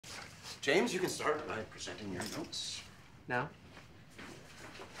James, you can start by presenting your notes. Now?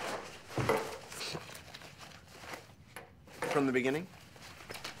 From the beginning?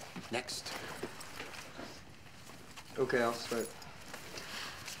 Next. Okay, I'll start.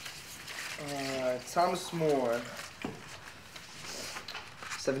 Thomas More,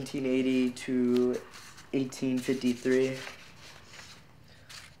 1780 to 1853.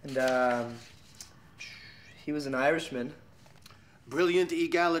 And, he was an Irishman. Brilliant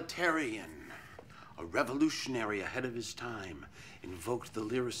egalitarian, a revolutionary ahead of his time, invoked the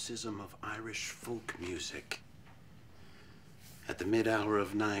lyricism of Irish folk music. At the mid-hour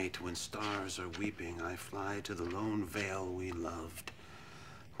of night, when stars are weeping, I fly to the lone vale we loved,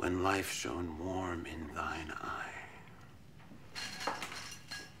 when life shone warm in thine eye.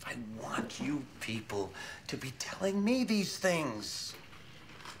 I want you people to be telling me these things.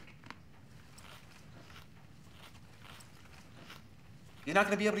 You're not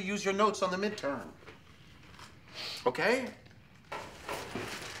going to be able to use your notes on the midterm. Okay?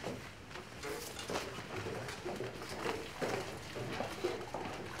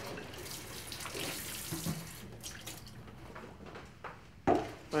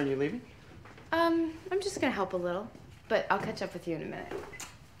 Are you leaving? I'm just gonna help a little, but I'll catch up with you in a minute.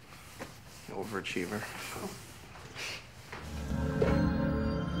 Overachiever.